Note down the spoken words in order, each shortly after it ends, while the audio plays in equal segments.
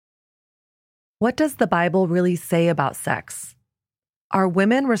What does the Bible really say about sex? Are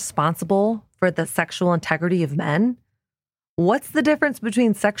women responsible for the sexual integrity of men? What's the difference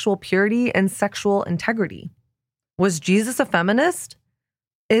between sexual purity and sexual integrity? Was Jesus a feminist?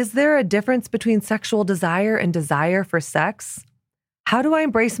 Is there a difference between sexual desire and desire for sex? How do I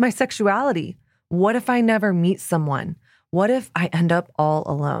embrace my sexuality? What if I never meet someone? What if I end up all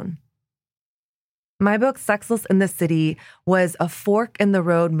alone? My book, Sexless in the City, was a fork in the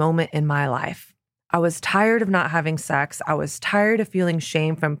road moment in my life. I was tired of not having sex. I was tired of feeling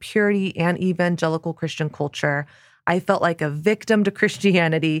shame from purity and evangelical Christian culture. I felt like a victim to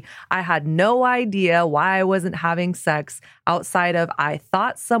Christianity. I had no idea why I wasn't having sex outside of I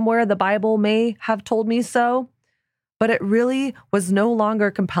thought somewhere the Bible may have told me so. But it really was no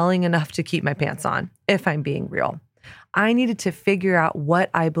longer compelling enough to keep my pants on, if I'm being real. I needed to figure out what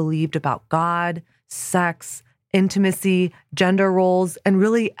I believed about God, sex, intimacy, gender roles, and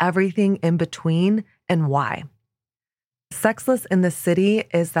really everything in between, and why. Sexless in the City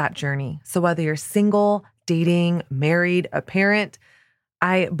is that journey. So whether you're single, dating, married, a parent,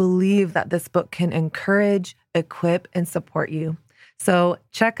 I believe that this book can encourage, equip, and support you. So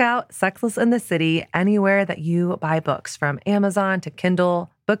check out Sexless in the City anywhere that you buy books, from Amazon to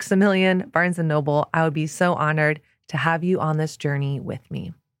Kindle, Books A Million, Barnes & Noble. I would be so honored to have you on this journey with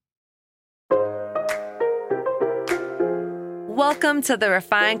me. Welcome to the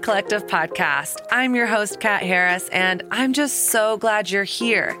Refined Collective podcast. I'm your host, Kat Harris, and I'm just so glad you're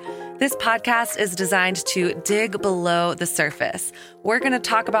here. This podcast is designed to dig below the surface. We're going to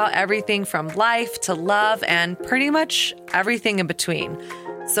talk about everything from life to love and pretty much everything in between.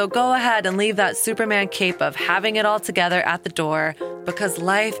 So go ahead and leave that Superman cape of having it all together at the door, because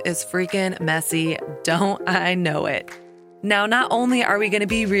life is freaking messy. Don't I know it? Now, not only are we going to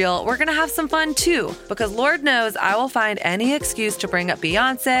be real, we're going to have some fun too, because Lord knows I will find any excuse to bring up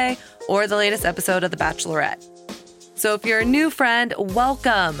Beyonce or the latest episode of The Bachelorette. So if you're a new friend,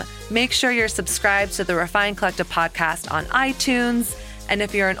 welcome. Make sure you're subscribed to the Refined Collective podcast on iTunes. And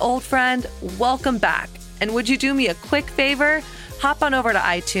if you're an old friend, welcome back. And would you do me a quick favor? Hop on over to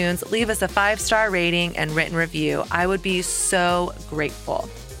iTunes, leave us a 5-star rating and written review. I would be so grateful.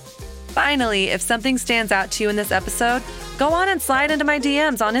 Finally, if something stands out to you in this episode, go on and slide into my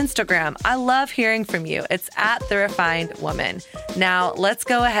DMs on Instagram. I love hearing from you. It's at The Refined Woman. Now, let's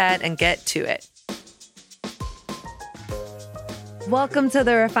go ahead and get to it. Welcome to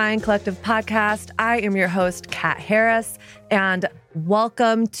the Refined Collective podcast. I am your host, Kat Harris, and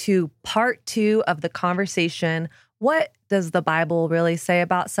welcome to part 2 of the conversation. What does the Bible really say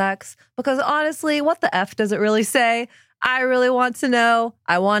about sex? Because honestly, what the F does it really say? I really want to know.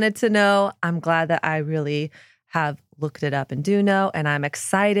 I wanted to know. I'm glad that I really have looked it up and do know, and I'm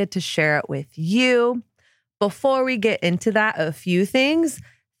excited to share it with you. Before we get into that, a few things.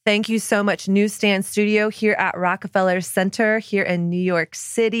 Thank you so much, Newsstand Studio here at Rockefeller Center here in New York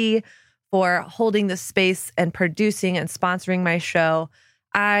City, for holding the space and producing and sponsoring my show.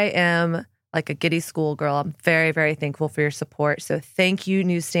 I am like a giddy schoolgirl. I'm very, very thankful for your support. So thank you,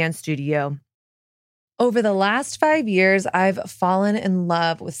 Newsstand Studio. Over the last 5 years, I've fallen in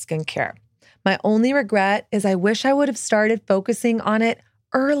love with skincare. My only regret is I wish I would have started focusing on it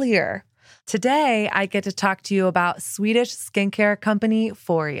earlier. Today, I get to talk to you about Swedish skincare company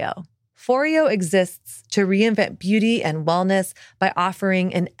Foreo. Foreo exists to reinvent beauty and wellness by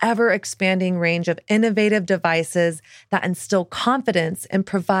offering an ever-expanding range of innovative devices that instill confidence and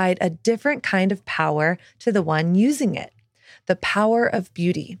provide a different kind of power to the one using it. The power of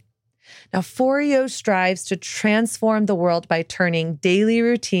beauty. Now, Foreo strives to transform the world by turning daily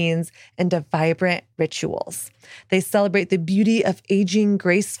routines into vibrant rituals. They celebrate the beauty of aging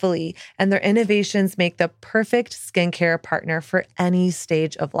gracefully, and their innovations make the perfect skincare partner for any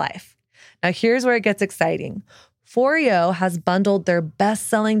stage of life. Now, here's where it gets exciting. Foreo has bundled their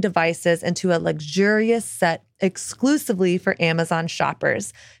best-selling devices into a luxurious set exclusively for Amazon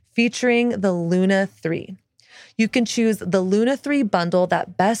shoppers, featuring the Luna 3. You can choose the Luna 3 bundle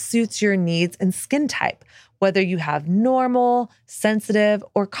that best suits your needs and skin type, whether you have normal, sensitive,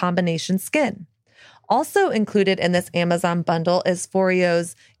 or combination skin. Also included in this Amazon bundle is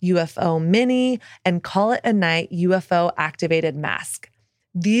Foreo's UFO Mini and Call It a Night UFO Activated Mask.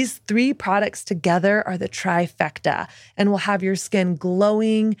 These 3 products together are the trifecta and will have your skin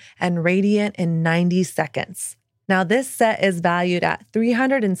glowing and radiant in 90 seconds. Now, this set is valued at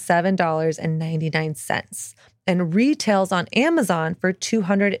 $307.99 and retails on Amazon for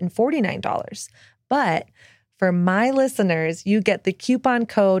 $249. But for my listeners, you get the coupon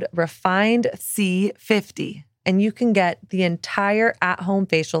code REFINEDC50, and you can get the entire at-home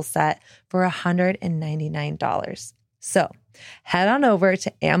facial set for $199. So head on over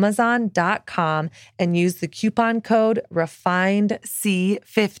to Amazon.com and use the coupon code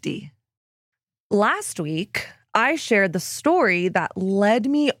REFINEDC50. Last week, I shared the story that led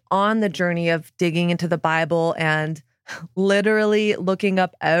me on the journey of digging into the Bible and literally looking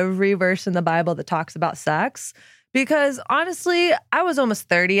up every verse in the Bible that talks about sex. Because honestly, I was almost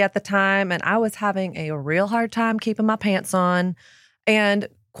 30 at the time and I was having a real hard time keeping my pants on. And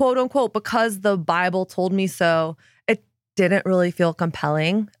quote unquote, because the Bible told me so, it didn't really feel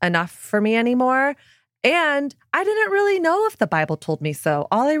compelling enough for me anymore. And I didn't really know if the Bible told me so.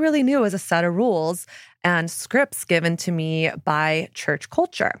 All I really knew was a set of rules and scripts given to me by church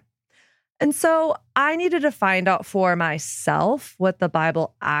culture. And so I needed to find out for myself what the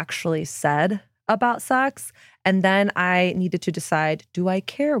Bible actually said about sex. And then I needed to decide, do I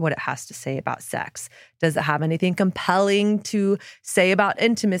care what it has to say about sex? Does it have anything compelling to say about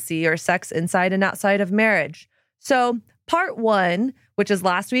intimacy or sex inside and outside of marriage? So part one, which is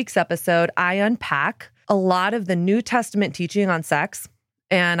last week's episode, I unpack a lot of the New Testament teaching on sex.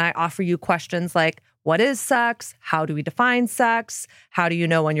 And I offer you questions like, what is sex? How do we define sex? How do you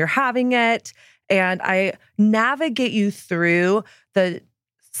know when you're having it? And I navigate you through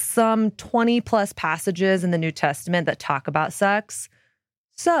some 20 plus passages in the New Testament that talk about sex.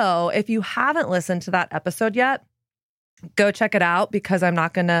 So if you haven't listened to that episode yet, go check it out because I'm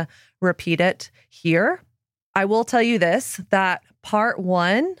not going to repeat it here. I will tell you this, that part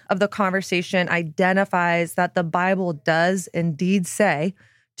one of the conversation identifies that the Bible does indeed say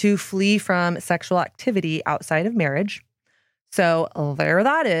to flee from sexual activity outside of marriage. So there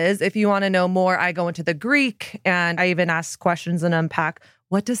that is. If you want to know more, I go into the Greek and I even ask questions and unpack,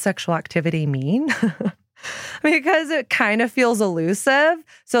 what does sexual activity mean? Because it kind of feels elusive.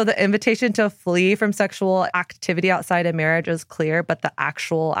 So the invitation to flee from sexual activity outside of marriage is clear, but the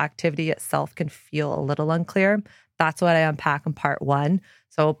actual activity itself can feel a little unclear. That's what I unpack in part one.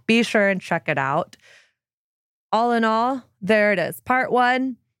 So be sure and check it out. All in all, there it is. Part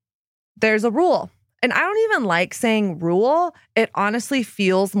one, there's a rule. And I don't even like saying rule. It honestly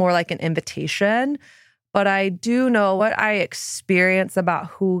feels more like an invitation. But I do know what I experience about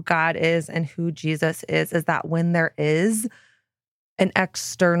who God is and who Jesus is that when there is an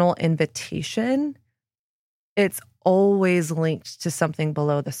external invitation, it's always linked to something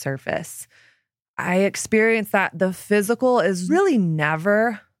below the surface. I experience that the physical is really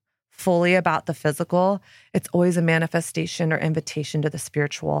never fully about the physical. It's always a manifestation or invitation to the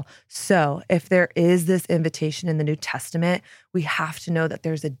spiritual. So if there is this invitation in the New Testament, we have to know that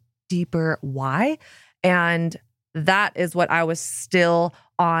there's a deeper why. And that is what I was still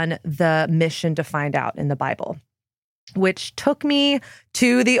on the mission to find out in the Bible, which took me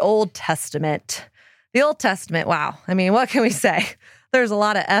to the Old Testament. The Old Testament, wow. I mean, what can we say? There's a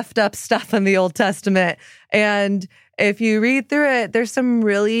lot of effed up stuff in the Old Testament. And if you read through it, there's some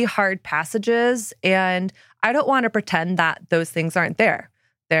really hard passages. And I don't want to pretend that those things aren't there.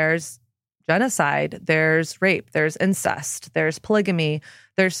 There's genocide, there's rape, there's incest, there's polygamy.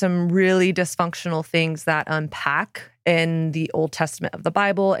 There's some really dysfunctional things that unpack in the Old Testament of the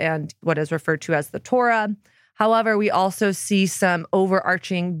Bible and what is referred to as the Torah. However, we also see some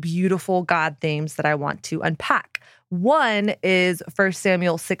overarching, beautiful God themes that I want to unpack. One is 1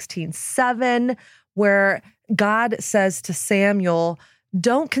 Samuel 16:7, where God says to Samuel,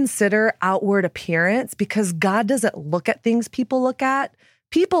 don't consider outward appearance because God doesn't look at things people look at.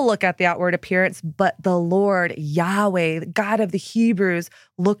 People look at the outward appearance, but the Lord, Yahweh, the God of the Hebrews,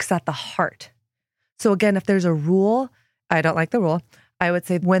 looks at the heart. So again, if there's a rule, I don't like the rule. I would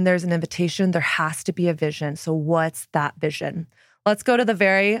say when there's an invitation, there has to be a vision. So what's that vision? Let's go to the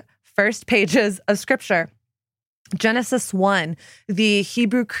very first pages of Scripture. Genesis 1, the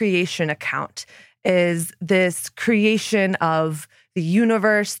Hebrew creation account, is this creation of the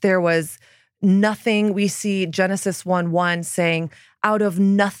universe. There was nothing. We see Genesis 1:1 saying, out of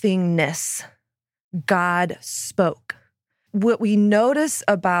nothingness, God spoke. What we notice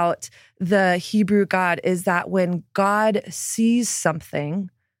about the Hebrew God is that when God sees something,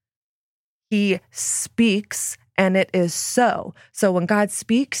 he speaks and it is so. So when God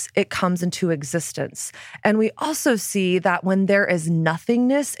speaks, it comes into existence. And we also see that when there is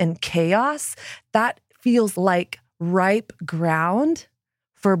nothingness and chaos, that feels like ripe ground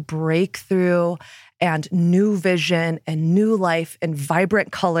for breakthrough and new vision and new life and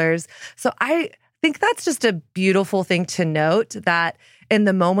vibrant colors. So I think that's just a beautiful thing to note, that in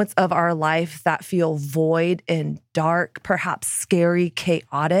the moments of our life that feel void and dark, perhaps scary,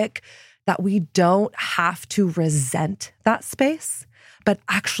 chaotic, that we don't have to resent that space, but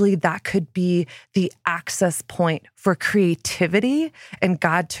actually that could be the access point for creativity and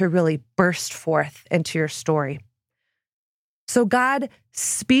God to really burst forth into your story. So God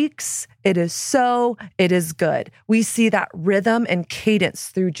speaks, it is so, it is good. We see that rhythm and cadence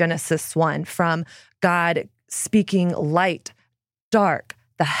through Genesis 1, from God speaking light, dark,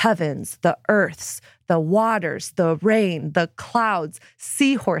 the heavens, the earths, the waters, the rain, the clouds,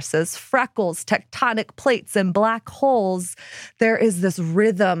 seahorses, freckles, tectonic plates, and black holes. There is this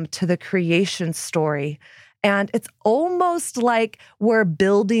rhythm to the creation story. And it's almost like we're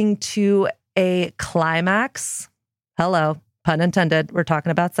building to a climax. Hello, pun intended. We're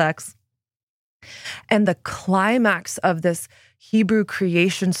talking about sex. And the climax of this Hebrew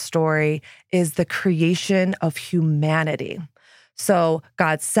creation story is the creation of humanity. So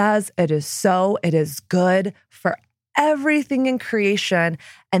God says it is so, it is good for everything in creation.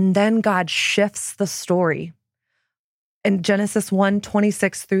 And then God shifts the story. In Genesis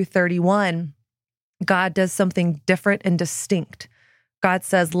 1:26 through 31, God does something different and distinct. God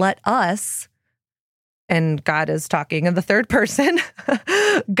says, let us, and God is talking in the third person,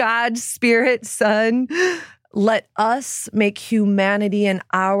 God, Spirit, Son, let us make humanity in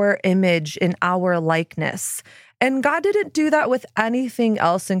our image, in our likeness. And God didn't do that with anything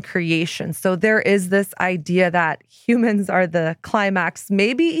else in creation. So there is this idea that humans are the climax,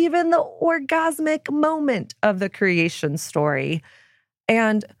 maybe even the orgasmic moment of the creation story.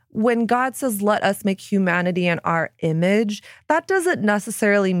 And when God says, let us make humanity in our image, that doesn't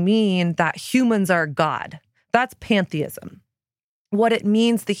necessarily mean that humans are God. That's pantheism. What it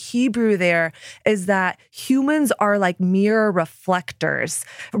means, the Hebrew there, is that humans are like mirror reflectors,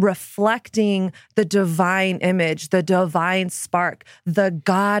 reflecting the divine image, the divine spark, the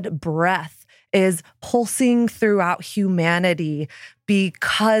God breath is pulsing throughout humanity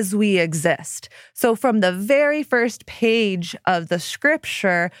because we exist. So from the very first page of the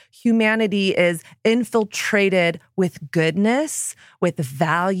scripture, humanity is infiltrated with goodness, with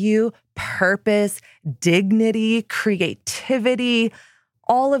value, purpose, dignity, creativity,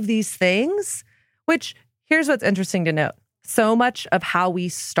 all of these things, which here's what's interesting to note. So much of how we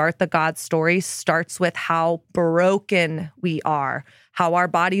start the God story starts with how broken we are, how our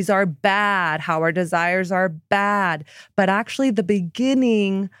bodies are bad, how our desires are bad. But actually, the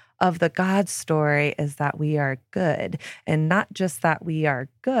beginning of the God story is that we are good. And not just that we are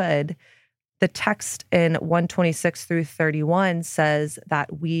good. The text in 1:26 through 31 says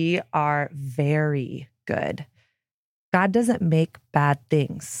that we are very good. God doesn't make bad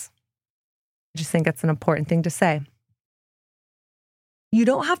things. I just think it's an important thing to say. You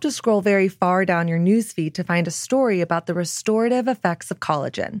don't have to scroll very far down your newsfeed to find a story about the restorative effects of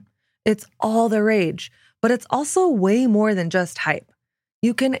collagen. It's all the rage, but it's also way more than just hype.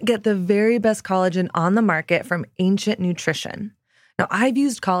 You can get the very best collagen on the market from Ancient Nutrition. Now, I've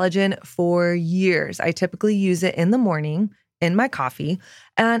used collagen for years. I typically use it in the morning in my coffee,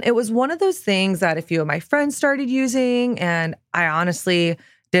 and it was one of those things that a few of my friends started using, and I honestly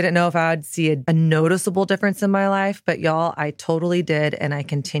didn't know if I would see a noticeable difference in my life, but y'all, I totally did. And I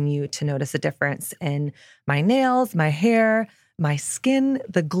continue to notice a difference in my nails, my hair, my skin,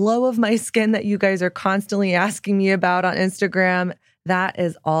 the glow of my skin that you guys are constantly asking me about on Instagram. That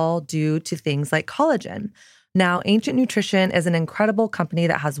is all due to things like collagen. Now, Ancient Nutrition is an incredible company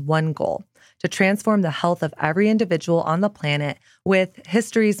that has one goal: to transform the health of every individual on the planet with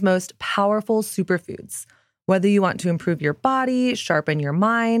history's most powerful superfoods. Whether you want to improve your body, sharpen your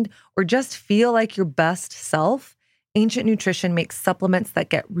mind, or just feel like your best self, Ancient Nutrition makes supplements that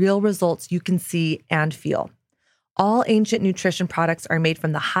get real results you can see and feel. All Ancient Nutrition products are made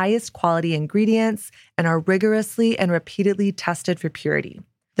from the highest quality ingredients and are rigorously and repeatedly tested for purity.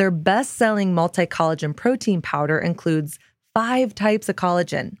 Their best-selling multi-collagen protein powder includes 5 types of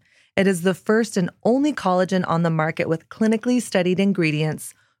collagen. It is the first and only collagen on the market with clinically studied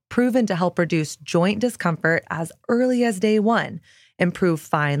ingredients proven to help reduce joint discomfort as early as day 1, improve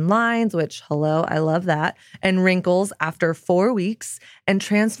fine lines, which, hello, I love that, and wrinkles after 4 weeks, and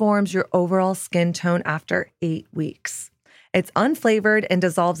transforms your overall skin tone after 8 weeks. It's unflavored and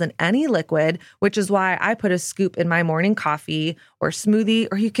dissolves in any liquid, which is why I put a scoop in my morning coffee or smoothie,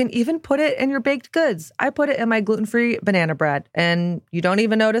 or you can even put it in your baked goods. I put it in my gluten-free banana bread, and you don't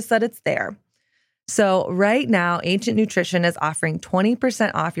even notice that it's there. So right now, Ancient Nutrition is offering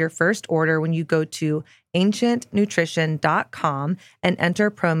 20% off your first order when you go to ancientnutrition.com and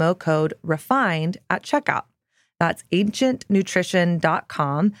enter promo code REFINED at checkout. That's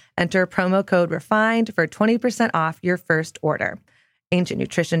ancientnutrition.com. Enter promo code REFINED for 20% off your first order.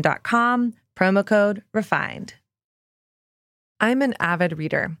 ancientnutrition.com, promo code REFINED. I'm an avid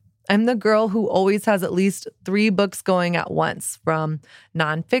reader. I'm the girl who always has at least 3 books going at once, from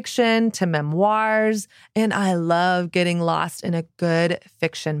nonfiction to memoirs, and I love getting lost in a good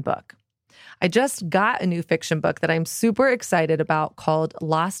fiction book. I just got a new fiction book that I'm super excited about called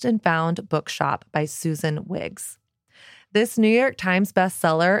Lost and Found Bookshop by Susan Wiggs. This New York Times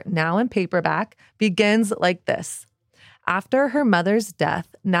bestseller, now in paperback, begins like this. After her mother's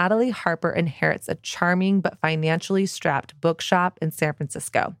death, Natalie Harper inherits a charming but financially strapped bookshop in San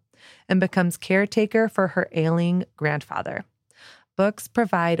Francisco and becomes caretaker for her ailing grandfather. Books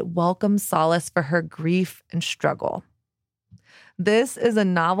provide welcome solace for her grief and struggle. This is a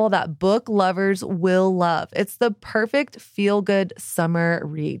novel that book lovers will love. It's the perfect feel-good summer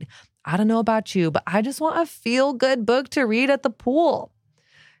read. I don't know about you, but I just want a feel-good book to read at the pool.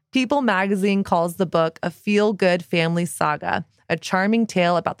 People magazine calls the book a feel-good family saga, a charming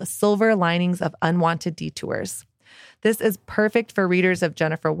tale about the silver linings of unwanted detours. This is perfect for readers of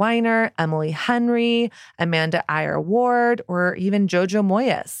Jennifer Weiner, Emily Henry, Amanda Iyer Ward, or even Jojo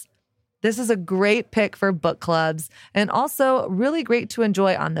Moyes. This is a great pick for book clubs and also really great to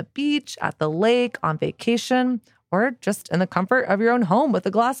enjoy on the beach, at the lake, on vacation, or just in the comfort of your own home with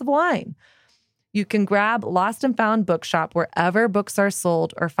a glass of wine. You can grab Lost and Found Bookshop wherever books are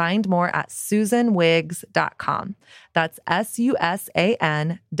sold or find more at SusanWiggs.com. That's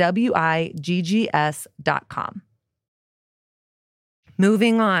SusanWiggs.com.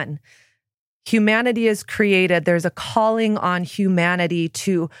 Moving on. Humanity is created. There's a calling on humanity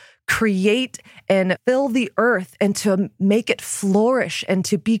to create and fill the earth and to make it flourish and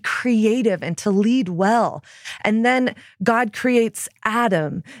to be creative and to lead well. And then God creates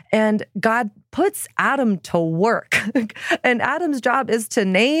Adam and God puts Adam to work. And Adam's job is to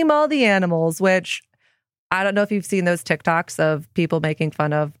name all the animals, which I don't know if you've seen those TikToks of people making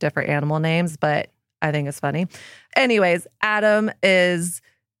fun of different animal names, but I think it's funny. Anyways, Adam is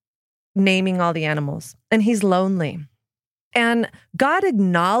naming all the animals and he's lonely. And God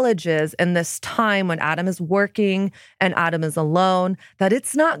acknowledges in this time when Adam is working and Adam is alone that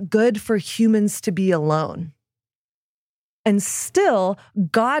it's not good for humans to be alone. And still,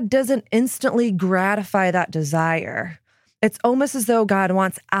 God doesn't instantly gratify that desire. It's almost as though God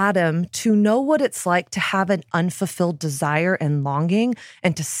wants Adam to know what it's like to have an unfulfilled desire and longing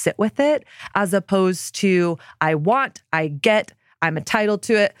and to sit with it, as opposed to, I want, I get, I'm entitled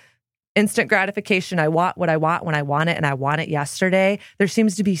to it. Instant gratification. I want what I want when I want it, and I want it yesterday. There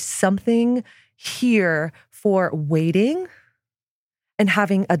seems to be something here for waiting and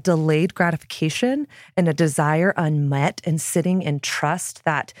having a delayed gratification and a desire unmet and sitting in trust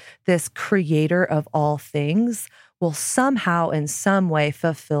that this creator of all things will somehow in some way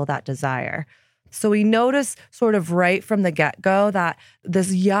fulfill that desire. So we notice sort of right from the get-go that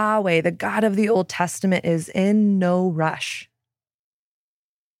this Yahweh, the God of the Old Testament, is in no rush.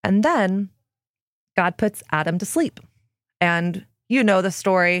 And then God puts Adam to sleep. And you know the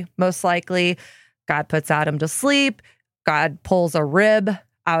story, most likely. God puts Adam to sleep. God pulls a rib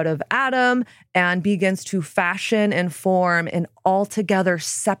out of Adam and begins to fashion and form an altogether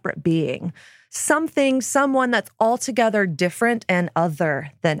separate being. Someone that's altogether different and other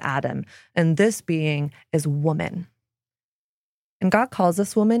than Adam. And this being is woman. And God calls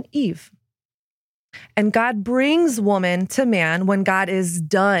this woman Eve. And God brings woman to man when God is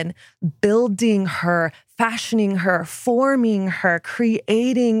done building her, fashioning her, forming her,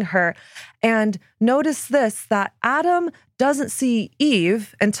 creating her. And notice this, that Adam doesn't see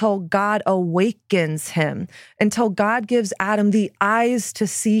Eve until God awakens him, until God gives Adam the eyes to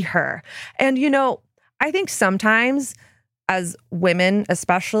see her. And, I think sometimes as women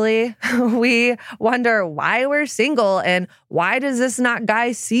especially, we wonder why we're single and why does this not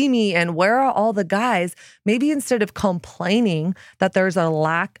guy see me and where are all the guys? Maybe instead of complaining that there's a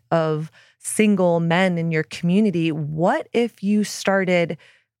lack of single men in your community, what if you started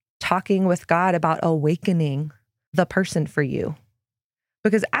talking with God about awakening the person for you?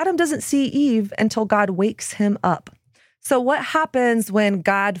 Because Adam doesn't see Eve until God wakes him up. So what happens when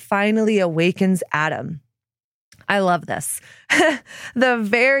God finally awakens Adam? I love this. The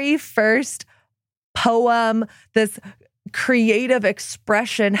very first poem, this creative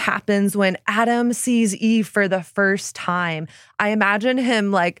expression happens when Adam sees Eve for the first time. I imagine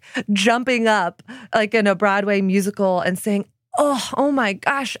him like jumping up like in a Broadway musical and saying, oh my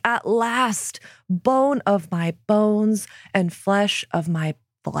gosh, at last, bone of my bones and flesh of my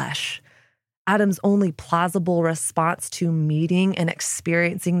flesh. Adam's only plausible response to meeting and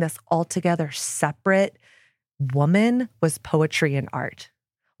experiencing this altogether separate woman was poetry and art.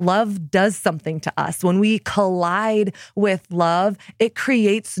 Love does something to us. When we collide with love, it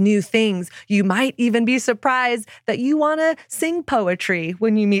creates new things. You might even be surprised that you want to sing poetry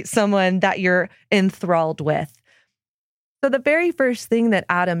when you meet someone that you're enthralled with. So the very first thing that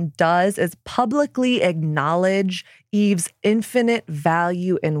Adam does is publicly acknowledge Eve's infinite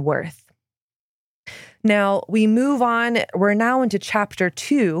value and worth. Now we move on. We're now into chapter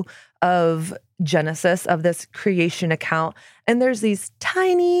 2 of Genesis, of this creation account. And there's these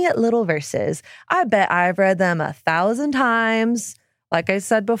tiny little verses. I bet I've read them 1,000 times. Like I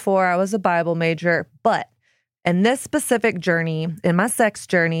said before, I was a Bible major, but in this specific journey, in my sex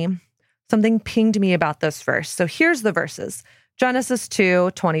journey, something pinged me about this verse. So here's the verses. Genesis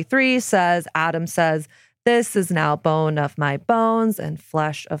 2:23 says, Adam says, "This is now bone of my bones and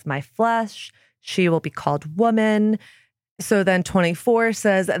flesh of my flesh. She will be called woman." So then 24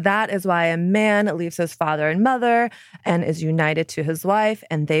 says, "That is why a man leaves his father and mother and is united to his wife,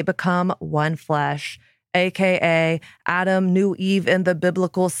 and they become one flesh." AKA Adam knew Eve in the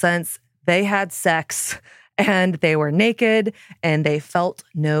biblical sense. They had sex and they were naked and they felt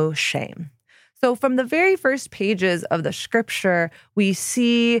no shame. So from the very first pages of the scripture, we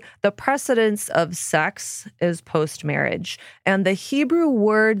see the precedence of sex is post-marriage. And the Hebrew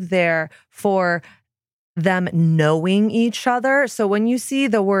word there for them knowing each other. So when you see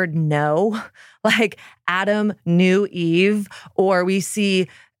the word know, like Adam knew Eve, or we see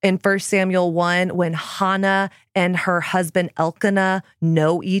in 1 Samuel 1, when Hannah and her husband Elkanah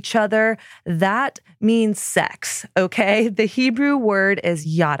know each other, that means sex, okay? The Hebrew word is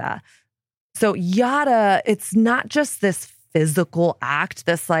yada. So yada, it's not just this physical act,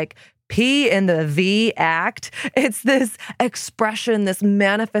 this like P in the V act. It's this expression, this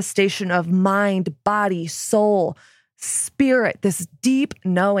manifestation of mind, body, soul, spirit, this deep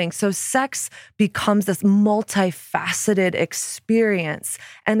knowing. So sex becomes this multifaceted experience.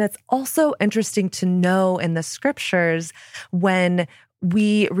 And it's also interesting to know in the scriptures when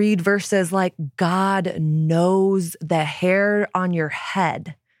we read verses like God knows the hair on your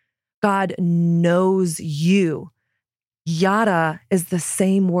head. God knows you. Yada is the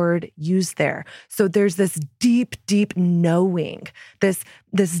same word used there. So there's this deep, deep knowing, this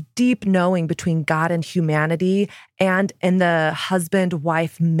deep knowing between God and humanity and in the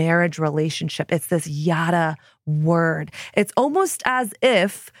husband-wife marriage relationship. It's this yada word. It's almost as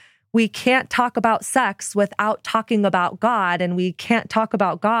if we can't talk about sex without talking about God, and we can't talk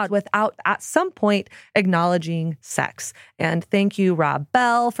about God without, at some point, acknowledging sex. And thank you, Rob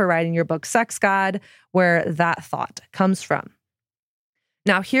Bell, for writing your book, Sex God, where that thought comes from.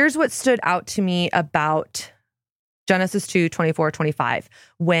 Now, here's what stood out to me about Genesis 2:24-25.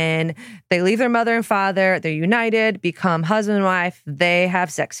 When they leave their mother and father, they're united, become husband and wife, they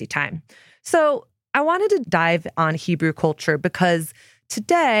have sexy time. So I wanted to dive on Hebrew culture because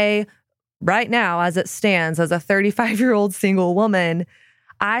today, right now, as it stands, as a 35-year-old single woman,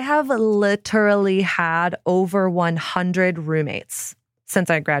 I have literally had over 100 roommates since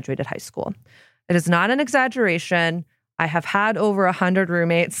I graduated high school. It is not an exaggeration. I have had over 100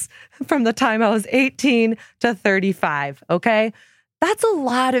 roommates from the time I was 18 to 35, okay? That's a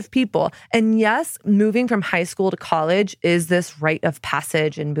lot of people. And yes, moving from high school to college is this rite of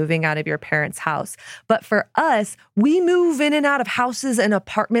passage and moving out of your parents' house. But for us, we move in and out of houses and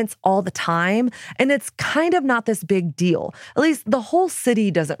apartments all the time. And it's kind of not this big deal. At least the whole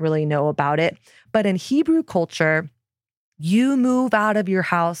city doesn't really know about it. But in Hebrew culture, you move out of your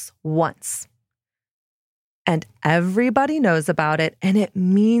house once. And everybody knows about it, and it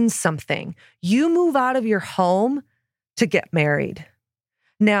means something. You move out of your home to get married.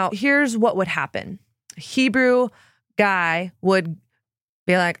 Now, here's what would happen. A Hebrew guy would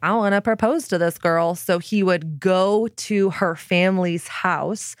be like, I want to propose to this girl. So he would go to her family's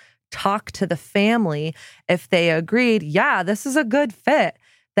house, talk to the family. If they agreed, yeah, this is a good fit,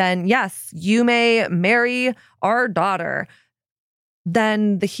 then yes, you may marry our daughter.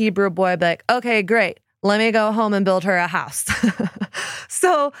 Then the Hebrew boy would be like, okay, great. Let me go home and build her a house.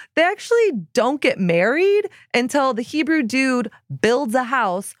 So they actually don't get married until the Hebrew dude builds a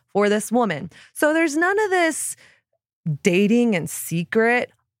house for this woman. So there's none of this dating in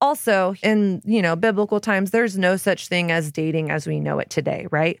secret. Also, in, biblical times, there's no such thing as dating as we know it today,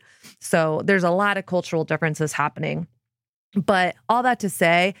 right? So there's a lot of cultural differences happening. But all that to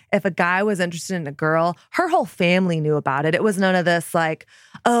say, if a guy was interested in a girl, her whole family knew about it. It was none of this like,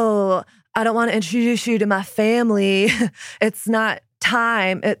 oh, I don't want to introduce you to my family. It's not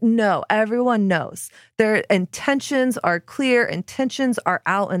time. No, everyone knows. Their intentions are clear. Intentions are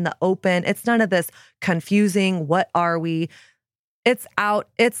out in the open. It's none of this confusing, what are we? It's out,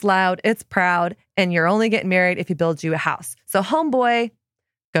 it's loud, it's proud, and you're only getting married if he builds you a house. So homeboy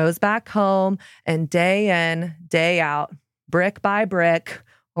goes back home and day in, day out, brick by brick,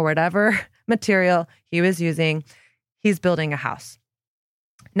 or whatever material he was using, he's building a house.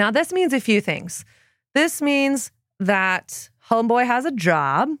 Now, this means a few things. This means that homeboy has a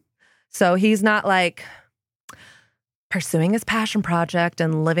job, so he's not like pursuing his passion project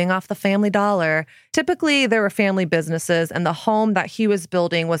and living off the family dollar. Typically, there were family businesses, and the home that he was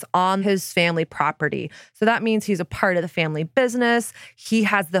building was on his family property. So that means he's a part of the family business. He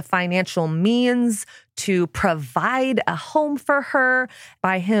has the financial means to provide a home for her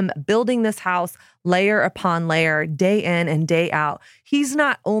by him building this house layer upon layer, day in and day out. He's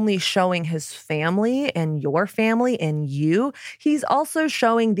not only showing his family and your family and you, he's also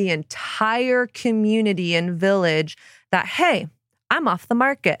showing the entire community and village that, hey, I'm off the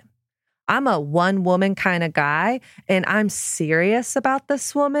market. I'm a one-woman kind of guy, and I'm serious about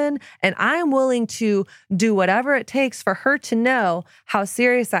this woman, and I'm willing to do whatever it takes for her to know how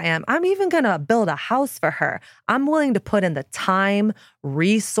serious I am. I'm even going to build a house for her. I'm willing to put in the time,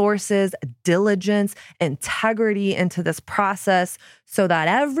 resources, diligence, integrity into this process so that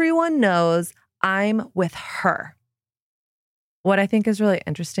everyone knows I'm with her. What I think is really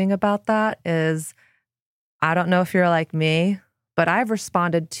interesting about that is, I don't know if you're like me, but I've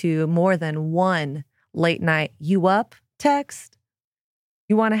responded to more than one late night, "You up?" text.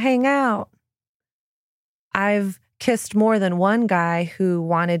 "You want to hang out?" I've kissed more than one guy who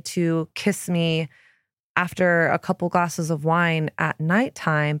wanted to kiss me after a couple glasses of wine at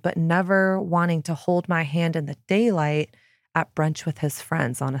nighttime, but never wanting to hold my hand in the daylight at brunch with his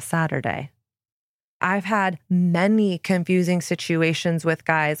friends on a Saturday. I've had many confusing situations with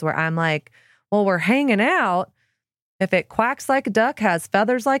guys where I'm like, well, we're hanging out. If it quacks like a duck, has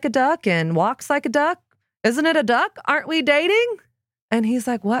feathers like a duck, and walks like a duck, isn't it a duck? Aren't we dating? And he's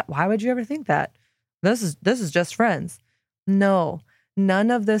like, what? Why would you ever think that? This is just friends. No, none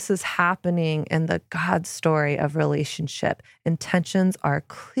of this is happening in the God story of relationship. Intentions are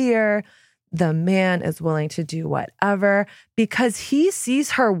clear. The man is willing to do whatever because he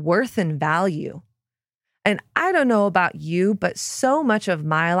sees her worth and value. And I don't know about you, but so much of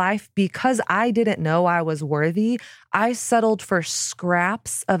my life, because I didn't know I was worthy, I settled for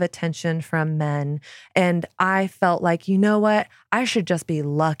scraps of attention from men. And I felt like, you know what? I should just be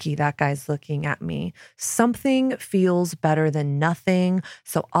lucky that guy's looking at me. Something feels better than nothing,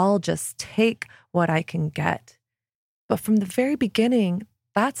 so I'll just take what I can get. But from the very beginning,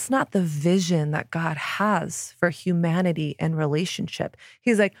 that's not the vision that God has for humanity and relationship.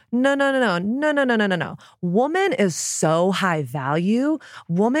 He's like, no. Woman is so high value.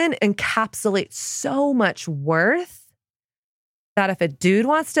 Woman encapsulates so much worth that if a dude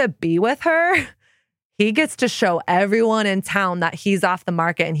wants to be with her, he gets to show everyone in town that he's off the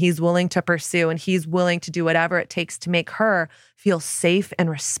market and he's willing to pursue and he's willing to do whatever it takes to make her feel safe and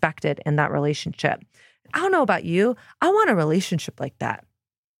respected in that relationship. I don't know about you. I want a relationship like that.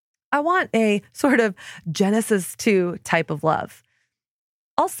 I want a sort of Genesis 2 type of love.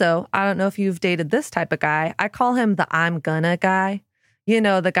 Also, I don't know if you've dated this type of guy. I call him the I'm gonna guy. You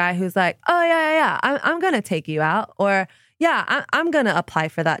know, the guy who's like, oh, yeah, I'm gonna take you out. Or, yeah, I'm gonna apply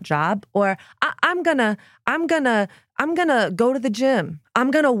for that job. Or I'm gonna go to the gym. I'm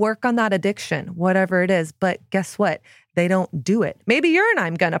gonna work on that addiction, whatever it is. But guess what? They don't do it. Maybe you're an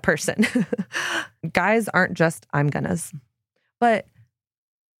I'm gonna person. Guys aren't just I'm gonna. But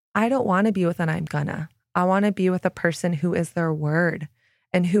I don't want to be with an I'm gonna. I want to be with a person who is their word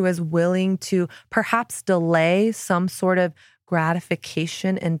and who is willing to perhaps delay some sort of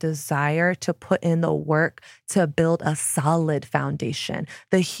gratification and desire to put in the work to build a solid foundation.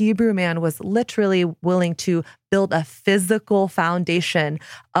 The Hebrew man was literally willing to build a physical foundation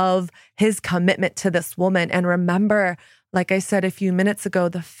of his commitment to this woman. And remember, like I said a few minutes ago,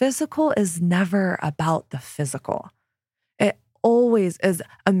 the physical is never about the physical. It always is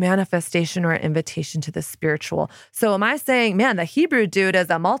a manifestation or an invitation to the spiritual. So am I saying, man, the Hebrew dude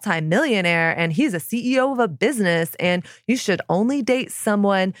is a multimillionaire and he's a CEO of a business and you should only date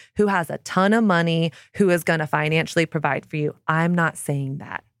someone who has a ton of money, who is going to financially provide for you? I'm not saying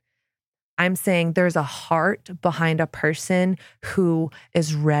that. I'm saying there's a heart behind a person who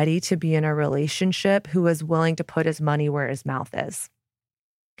is ready to be in a relationship, who is willing to put his money where his mouth is.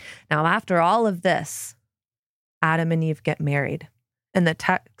 Now, after all of this, Adam and Eve get married. And the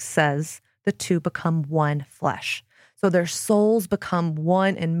text says the two become one flesh. So their souls become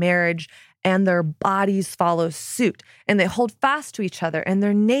one in marriage and their bodies follow suit. And they hold fast to each other and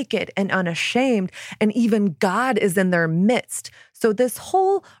they're naked and unashamed. And even God is in their midst. So this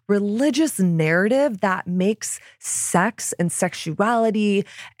whole religious narrative that makes sex and sexuality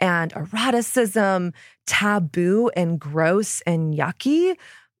and eroticism taboo and gross and yucky,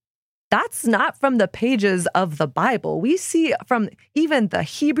 that's not from the pages of the Bible. We see from even the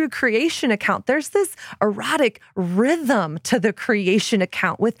Hebrew creation account, there's this erotic rhythm to the creation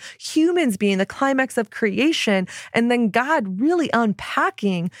account with humans being the climax of creation and then God really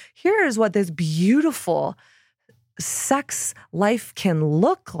unpacking, here's what this beautiful sex life can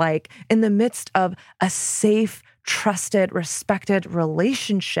look like in the midst of a safe, trusted, respected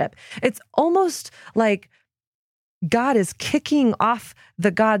relationship. It's almost like God is kicking off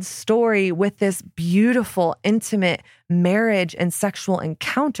the God story with this beautiful, intimate marriage and sexual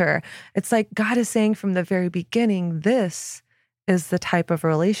encounter. It's like God is saying from the very beginning, this is the type of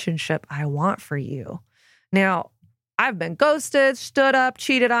relationship I want for you. Now, I've been ghosted, stood up,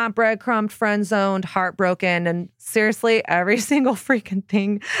 cheated on, breadcrumbed, friend zoned, heartbroken, and seriously, every single freaking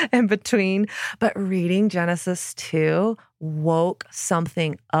thing in between. But reading Genesis 2 woke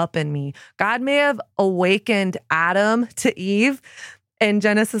something up in me. God may have awakened Adam to Eve in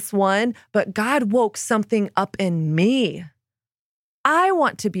Genesis 1, but God woke something up in me. I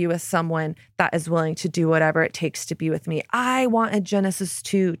want to be with someone that is willing to do whatever it takes to be with me. I want a Genesis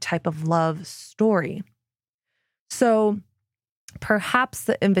 2 type of love story. So perhaps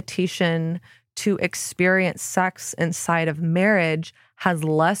the invitation to experience sex inside of marriage has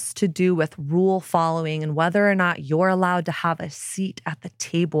less to do with rule following and whether or not you're allowed to have a seat at the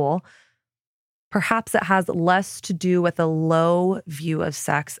table. Perhaps it has less to do with a low view of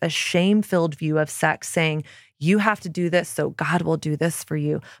sex, a shame-filled view of sex, saying, you have to do this, so God will do this for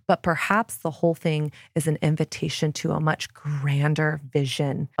you. But perhaps the whole thing is an invitation to a much grander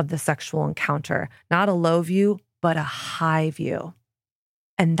vision of the sexual encounter, not a low view, but a high view.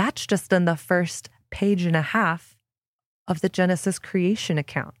 And that's just in the first page and a half of the Genesis creation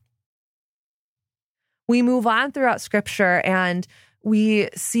account. We move on throughout Scripture and we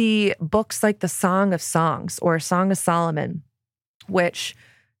see books like the Song of Songs or Song of Solomon, which,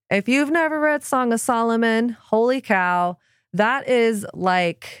 if you've never read Song of Solomon, holy cow, that is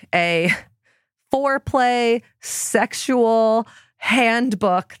like a foreplay, sexual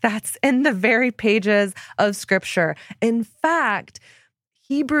handbook that's in the very pages of Scripture. In fact,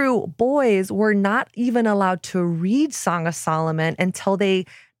 Hebrew boys were not even allowed to read Song of Solomon until they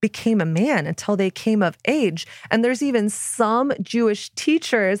became a man, until they came of age. And there's even some Jewish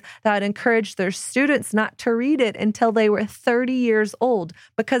teachers that encouraged their students not to read it until they were 30 years old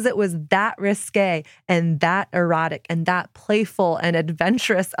because it was that risque and that erotic and that playful and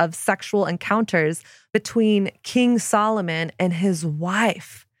adventurous of sexual encounters between King Solomon and his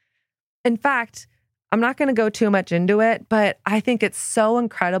wife. In fact, I'm not going to go too much into it, but I think it's so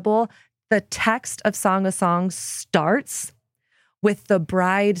incredible. The text of Song of Songs starts with the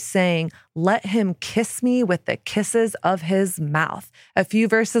bride saying, let him kiss me with the kisses of his mouth. A few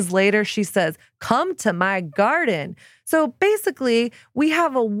verses later, she says, come to my garden. So basically, we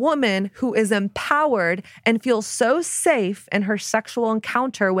have a woman who is empowered and feels so safe in her sexual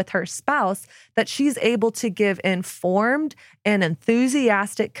encounter with her spouse that she's able to give informed and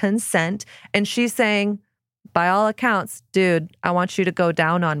enthusiastic consent. And she's saying, by all accounts, dude, I want you to go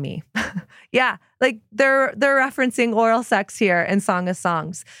down on me. Yeah, like they're referencing oral sex here in Song of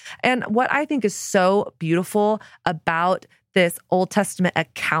Songs. And what I think is so beautiful about this Old Testament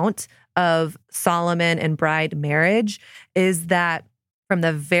account of Solomon and bride marriage is that from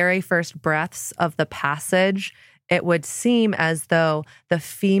the very first breaths of the passage, it would seem as though the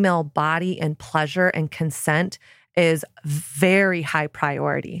female body and pleasure and consent is very high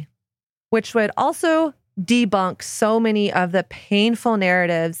priority, which would also debunk so many of the painful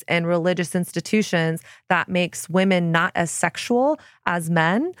narratives and religious institutions that makes women not as sexual as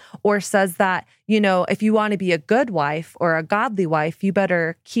men, or says that, if you want to be a good wife or a godly wife, you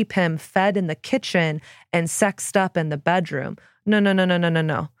better keep him fed in the kitchen and sexed up in the bedroom.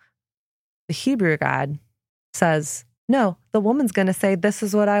 No. The Hebrew God says, no, the woman's going to say, this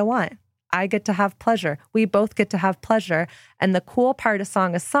is what I want. I get to have pleasure. We both get to have pleasure. And the cool part of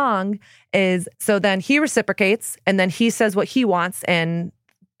Song of Song is, so then he reciprocates and then he says what he wants and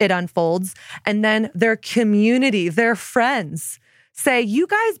it unfolds. And then their community, their friends say, you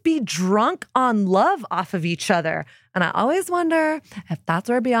guys be drunk on love off of each other. And I always wonder if that's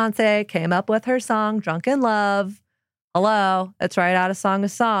where Beyonce came up with her song, Drunk in Love. Hello, it's right out of Song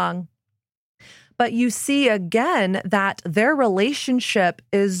of Song. But you see again that their relationship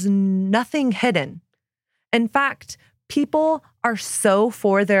is nothing hidden. In fact, people are so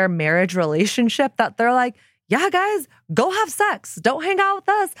for their marriage relationship that they're like, yeah, guys, go have sex. Don't hang out with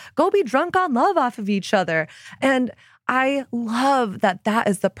us. Go be drunk on love off of each other. And I love that that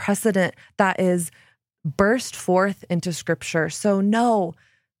is the precedent that is burst forth into Scripture. So no,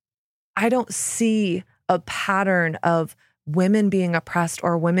 I don't see a pattern of women being oppressed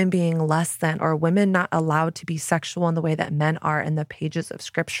or women being less than or women not allowed to be sexual in the way that men are in the pages of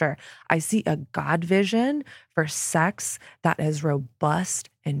Scripture. I see a God vision for sex that is robust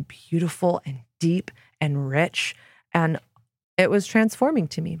and beautiful and deep and rich. And it was transforming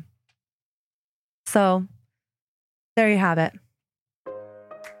to me. So There you have it.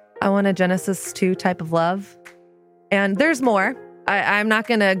 I want a Genesis 2 type of love. And there's more. I'm not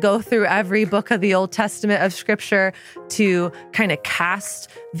going to go through every book of the Old Testament of Scripture to kind of cast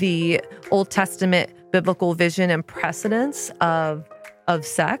the Old Testament biblical vision and precedence of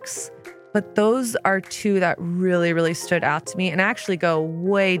sex. But those are two that really, really stood out to me and actually go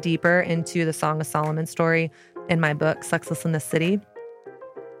way deeper into the Song of Solomon story in my book, Sexless in the City.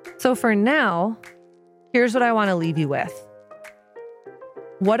 So for now, here's what I want to leave you with.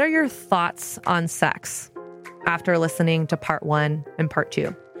 What are your thoughts on sex after listening to part 1 and part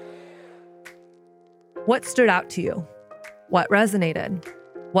 2? What stood out to you? What resonated?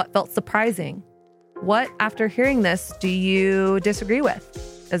 What felt surprising? What, after hearing this, do you disagree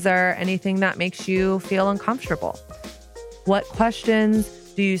with? Is there anything that makes you feel uncomfortable? What questions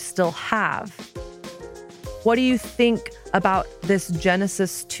do you still have? What do you think about this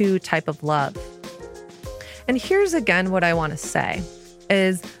Genesis 2 type of love? And here's again what I want to say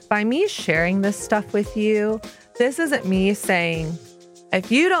is by me sharing this stuff with you, this isn't me saying,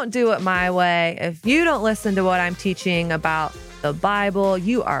 if you don't do it my way, if you don't listen to what I'm teaching about the Bible,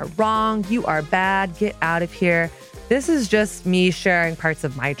 you are wrong, you are bad, get out of here. This is just me sharing parts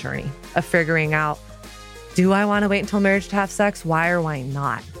of my journey of figuring out, do I want to wait until marriage to have sex? Why or why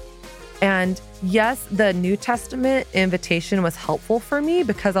not? And yes, the New Testament invitation was helpful for me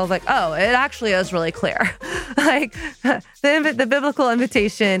because I was like, oh, it actually is really clear. Like the biblical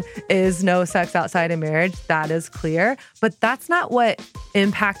invitation is no sex outside of marriage. That is clear. But that's not what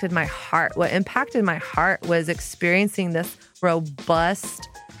impacted my heart. What impacted my heart was experiencing this robust,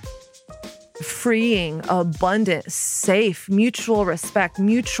 freeing, abundant, safe, mutual respect,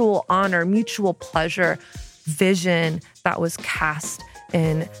 mutual honor, mutual pleasure vision that was cast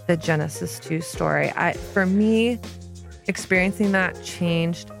in the Genesis 2 story. For me, experiencing that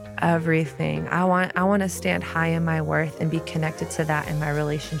changed everything. I want to stand high in my worth and be connected to that in my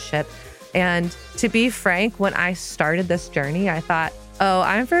relationship. And to be frank, when I started this journey, I thought, oh,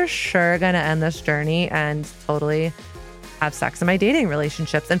 I'm for sure going to end this journey and totally have sex in my dating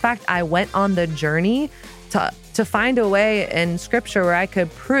relationships. In fact, I went on the journey to find a way in Scripture where I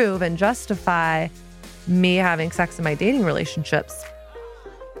could prove and justify me having sex in my dating relationships.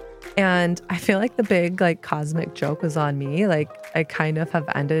 And I feel like the big cosmic joke was on me. Like I kind of have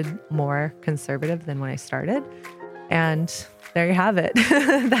ended more conservative than when I started. And there you have it.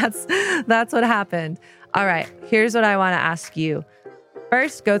 That's what happened. All right, here's what I want to ask you.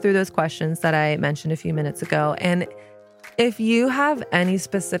 First, go through those questions that I mentioned a few minutes ago. And if you have any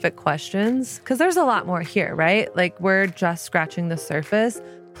specific questions, because there's a lot more here, right? Like we're just scratching the surface.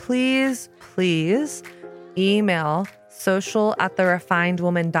 Please email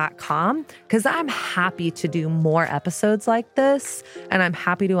social@therefinedwoman.com because I'm happy to do more episodes like this and I'm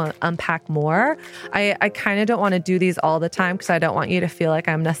happy to unpack more. I kind of don't want to do these all the time because I don't want you to feel like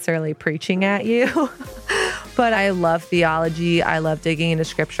I'm necessarily preaching at you. But I love theology. I love digging into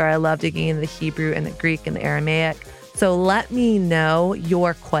Scripture. I love digging into the Hebrew and the Greek and the Aramaic. So let me know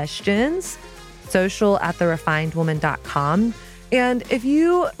your questions, social@therefinedwoman.com. And if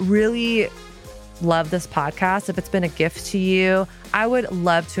you really love this podcast, if it's been a gift to you, I would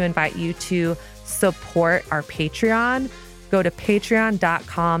love to invite you to support our Patreon. Go to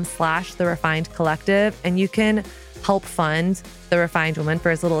patreon.com/therefinedcollective and you can help fund The Refined Woman for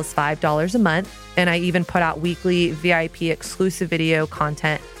as little as $5 a month. And I even put out weekly VIP exclusive video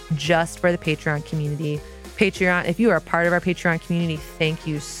content just for the Patreon community. Patreon, if you are a part of our Patreon community, thank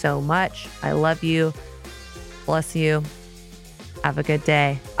you so much. I love you. Bless you. Have a good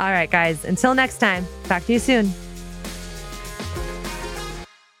day. All right, guys, until next time, talk to you soon.